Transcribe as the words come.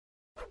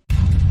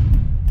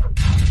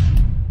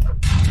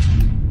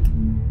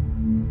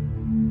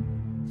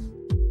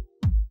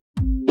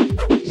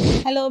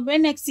Hello,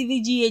 Brenex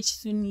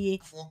TVGH Sunye.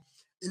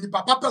 In the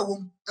papa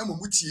womb, and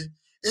Mutie,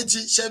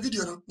 80 share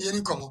video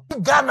near Como.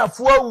 Ghana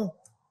for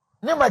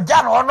Nima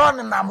Jan or none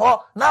in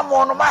Namo,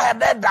 Namo no my head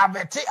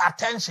divert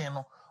attention.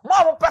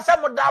 Mama person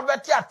would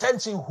divert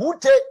attention. Who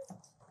take?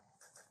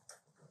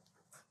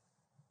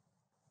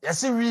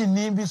 Yes, we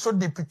need be so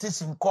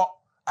deputation court.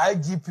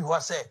 IGP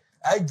was say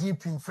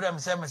IGP in frame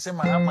say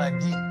Mahama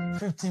D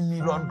 $15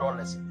 million.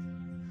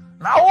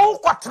 Now who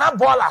kwatna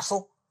baller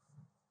so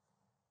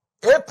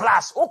A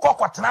plus who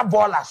kwatna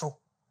baller so.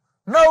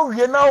 Now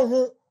you know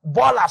who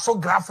baller so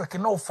graphic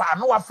no far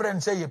no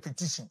friend say a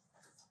petition.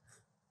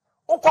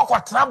 Who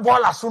kwatna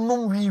baller so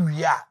no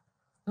we are.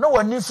 No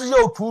one needs to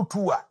yo 2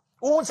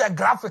 who say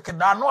graphic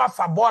da no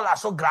afa baller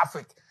so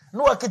graphic.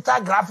 No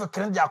kita graphic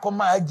and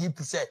Jacoma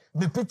IGP say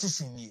be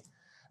petition ye.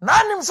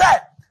 Now him say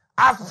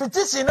a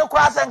petition no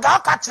cross and go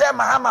catch them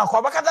Mahama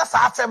ko bakata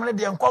sa assembly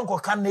de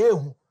nkonko kan na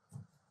ehu.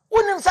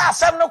 Unim say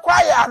assembly no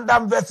cry under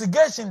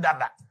investigation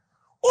dada.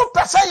 Who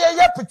pese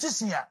ye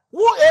petition ya?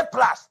 Who A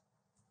plus?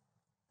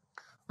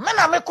 Me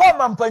na me call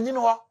mampanyin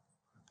ho.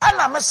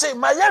 Ana me say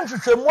my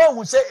yanhwehwemu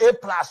ahu say A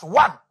plus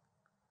 1.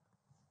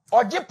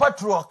 Oji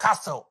Patrol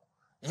Castle.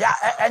 Ya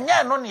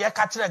enye no ne ye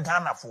ka kire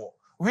Ghana fo.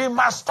 We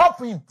must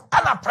stop him.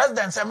 Ana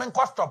president say men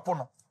cost stop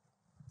no.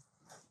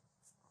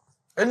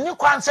 And you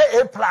can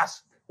say A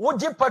plus.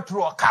 Oji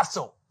Patrol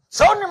Castle.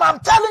 So I'm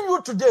telling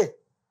you today.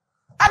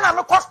 Ana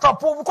me cost stop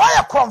because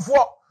you come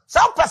for.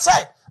 Some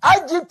person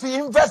IGP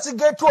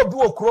investigate to obi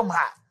okrom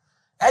ha.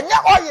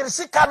 Enya oil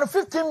sika no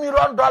 $15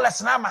 million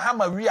na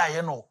Mahama wi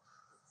aye no.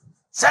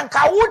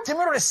 Senka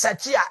wutimi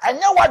research ya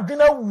enya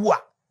wadwena wu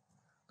a.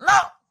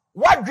 Na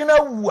wadwena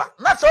wu a.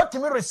 Na so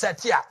timi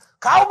research ya.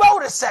 Ka wo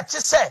research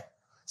say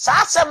sa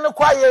asem no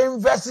kwa ye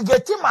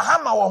investigate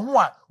Mahama wo ho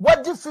a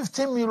wadi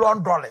 $15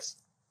 million.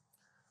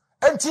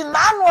 Enti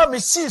na no me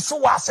see so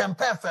wa asem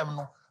FM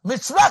no. Me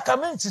tura ka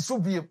me nti so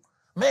biem.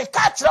 Me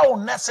ka kira wo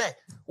nese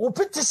wo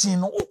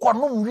petition no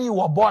ukonom ri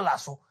wo baller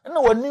so.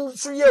 Na wani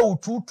so ye wo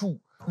tutu.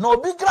 No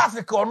big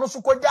graphic or no so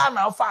koja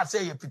na ofa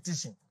say a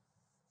petition.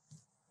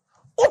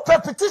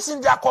 Upe petition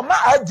dia koma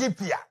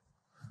IGP a.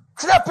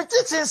 Kira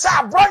petition say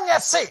abronye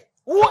say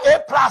who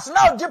A plus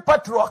now di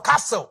Patrol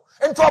Castle.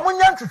 Into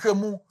omunya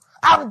ntwehwemu.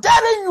 I'm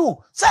telling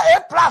you, say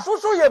A plus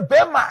so ye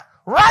bema.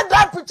 Write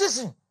that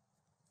petition.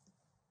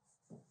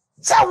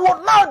 Say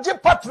what now di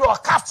Patrol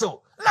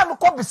Castle. Na me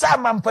ko bisa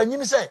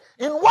mampanyin say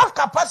in what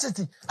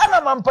capacity?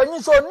 Ana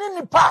mampanyin so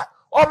nini pa.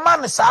 Or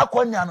man is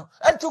no.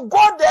 And to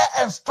go there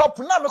and stop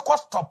now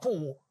because stop.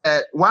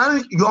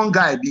 One young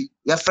guy be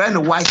your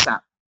friend Wiser.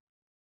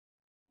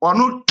 Or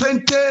no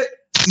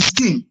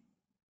 2016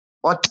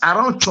 or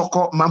around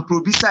Choco man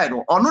side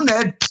or no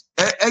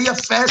a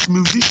first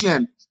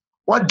musician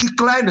or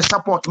decline the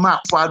support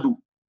mark Fadu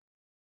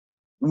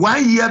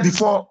 1 year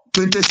before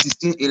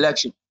 2016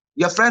 election.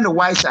 Your friend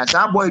Wiser,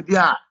 that boy be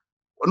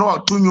no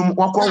to you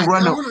walk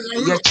run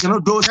yet you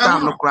know those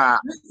time no cry.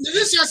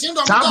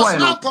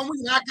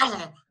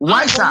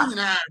 Wiser,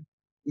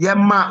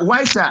 yeah,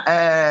 Wiser,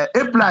 A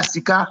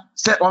plastica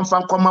set on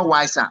fan comma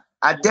Wiser.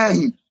 I dare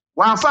him.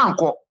 One fan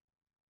call.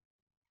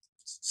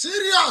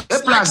 Serious. A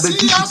plus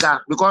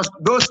the because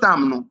those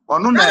time no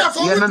or no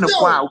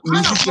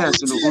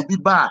musicians will be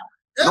bad.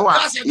 No,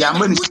 yeah,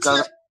 money.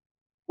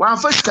 One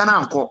first can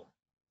uncle.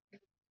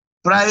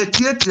 Prior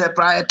theatre,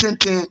 prior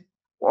thinking.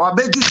 Or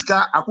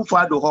Begiska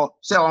Akufado ho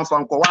say on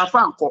fanko wa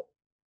fanko.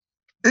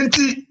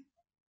 Inti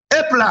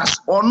A plus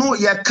or no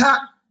yeka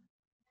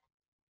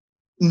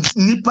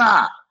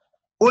nipa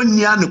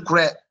onya no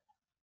kre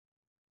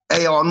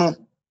e or no.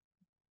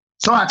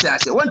 So I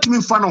say want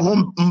me fan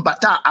home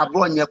mbata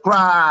abronye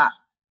kra.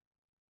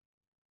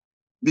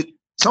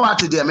 So I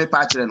dey me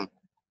pa kire no.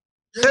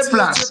 A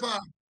plus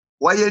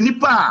wa ye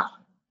nipa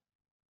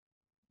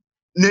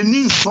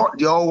nani so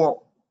de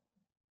owo.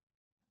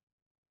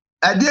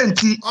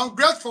 Adenti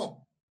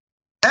ungrateful.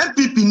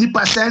 MPP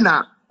nipa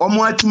sena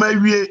omo atima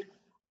wie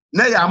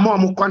na ya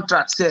mo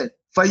contract say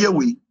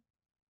fireway.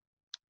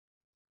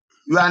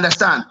 You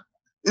understand?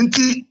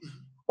 Nti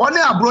one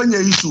abronya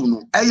issue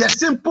no. A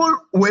simple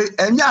way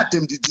enya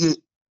atem didie.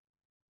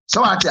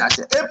 So ati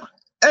ase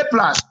A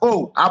plus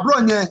oh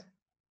abronya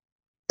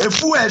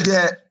efu e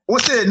de wo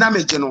say na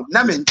meje no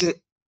na menje.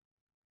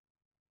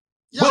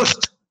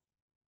 Post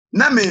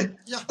na me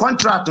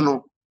contract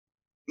no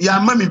ya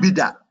mami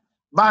bida.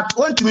 But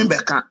what to me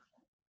beka.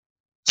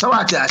 So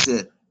what I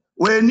say,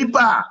 when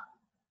nipa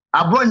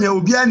abronya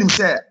obi anim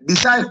say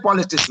besides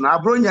politics na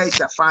abronya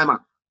is a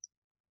farmer.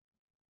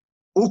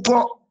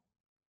 Uko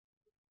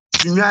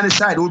Sunyani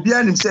side obi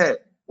anim say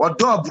or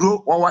dog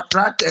bro or what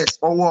tractors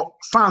or what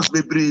farms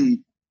bebre.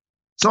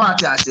 So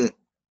what I say,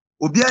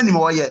 obi anim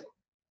oye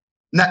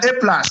na A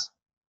plus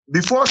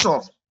before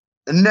of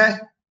ne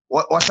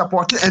or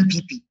supporting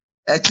MPP,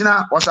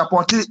 Echina or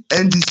supporting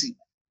NDC,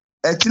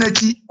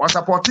 Echinachi or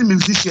supporting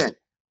musician.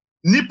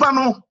 Nipa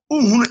no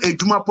uhunu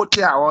edwuma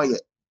pote a oye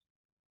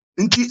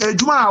nti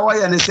edwuma a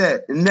oye ne se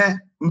ne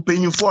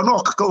mpanyimfo na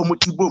okaka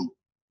omotibom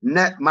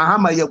ne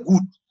Mahama ya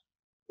good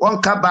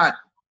one ka bad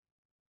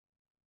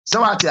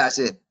so what I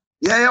say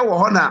Yeah,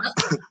 Wahona.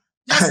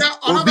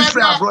 Obi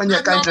free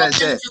abronye country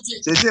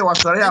say was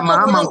sorry,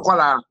 Mahama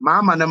Kola,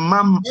 Mahama and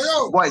Mam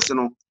voice, you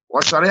know,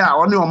 was sorry,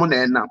 only woman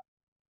and now.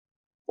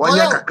 Or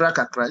yaka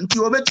cracker, and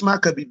you obey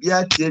Maka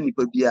Bibia, Tieni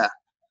Babia.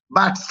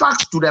 But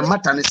facts to the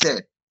matter, and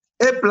said,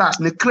 A plus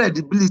the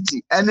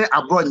credibility, any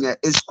abronye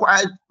is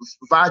quite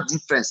far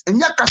difference.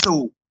 And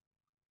Yakaso,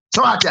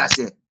 so I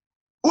say,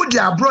 Udi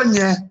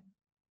abronye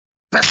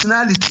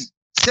personality,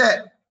 say,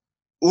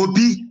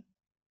 Obi.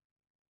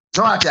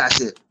 So I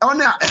say,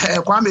 only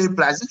Kwame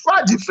plus it's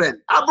far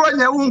different.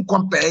 Abronye won't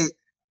compare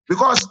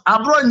because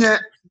Abronye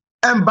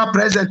emba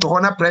present to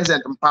honor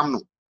present and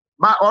Pamno.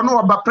 But ono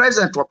about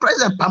present or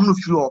present Pamno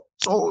floor.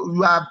 So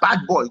you are a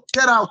bad boy.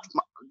 Get out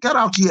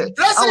here.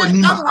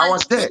 I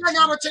was there.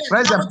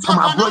 Present from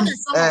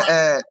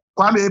Abronye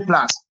Kwame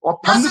plus or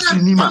Pamno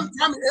Nima.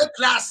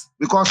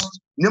 Because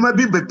Nema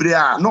be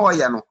bebrea no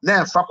yano,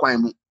 ne fa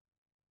kwaimu.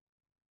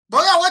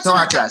 Boya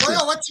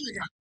what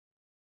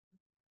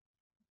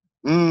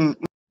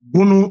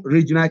Bono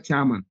regional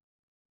chairman.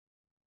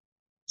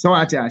 So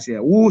I say,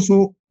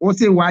 also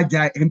say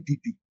Wajai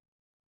MPP.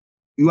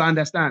 You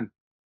understand?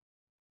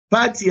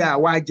 Party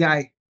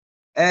Wajai,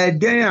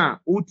 then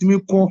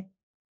ultimate call.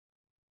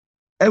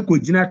 Eko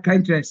jina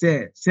country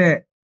say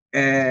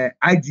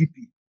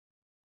IGP.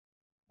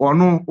 Or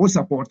no, o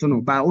support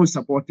no, but o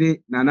support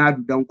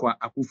Nanadu Dankwa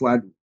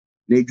Akufo-Addo.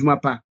 Ne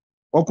Jumapa.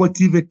 Oko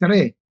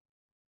TV3.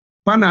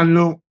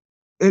 Panano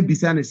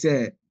ebisane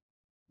say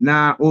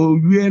na o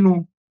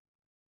no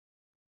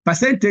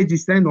percentage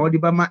is then or the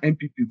Bama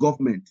MPP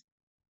government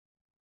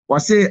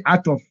was say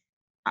out of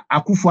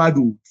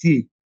Akufo-Addo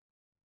see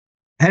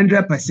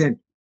 100%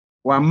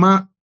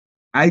 wama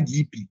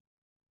IGP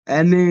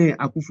and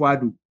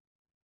Akufo-Addo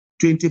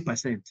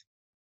 20%.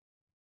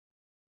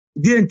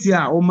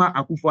 DNT Oma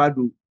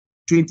Akufo-Addo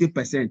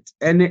 20%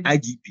 and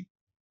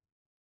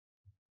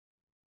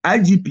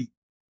IGP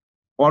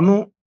or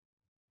no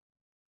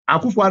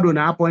Akufo-Addo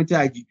na appointed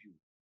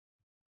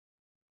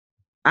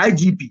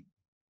IGP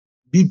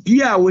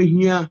Bibia we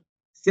here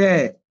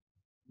say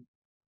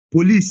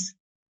police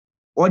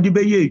or the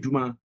beye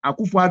juma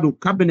Akufo-Addo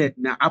cabinet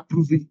na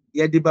approve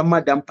ye de ba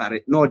madam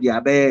pare no the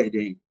abe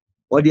den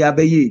or the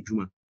abeye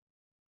juma.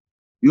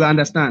 You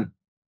understand?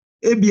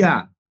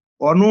 Ebia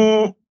or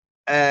no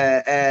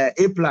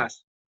A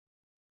plus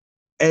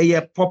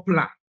a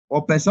popular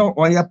or person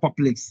or ya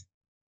populace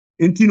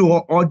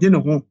intino or den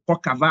ho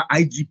cover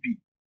IGP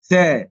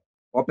say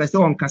or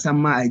person on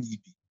kasama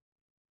IGP.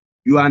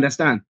 You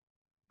understand?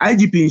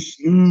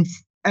 IGP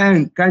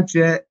and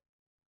country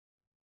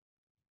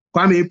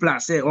Kwame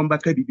plus say on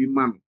baka bibi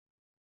mam.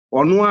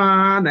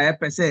 Ono na e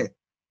pese.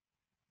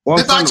 Oyo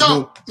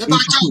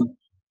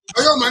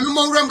manu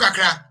mo wram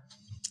kakra.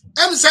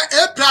 Em say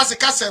A plus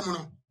kasem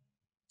no.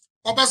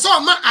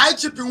 Obeso ma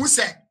IGP hu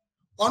say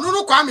ono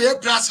no Kwame A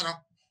plus no.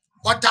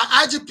 Ota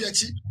IGP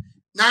achi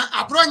na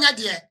abronya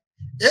de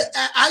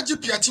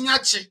IGP achi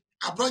nyachi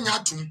abronya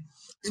atum.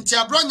 Nti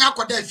abronya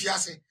akoda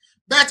afiase.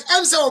 But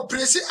em say o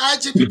presi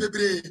IGP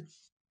bebre.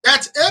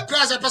 But A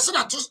plus a person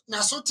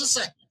na so to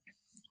say.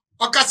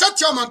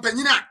 Okasati o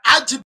mampanyina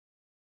IGP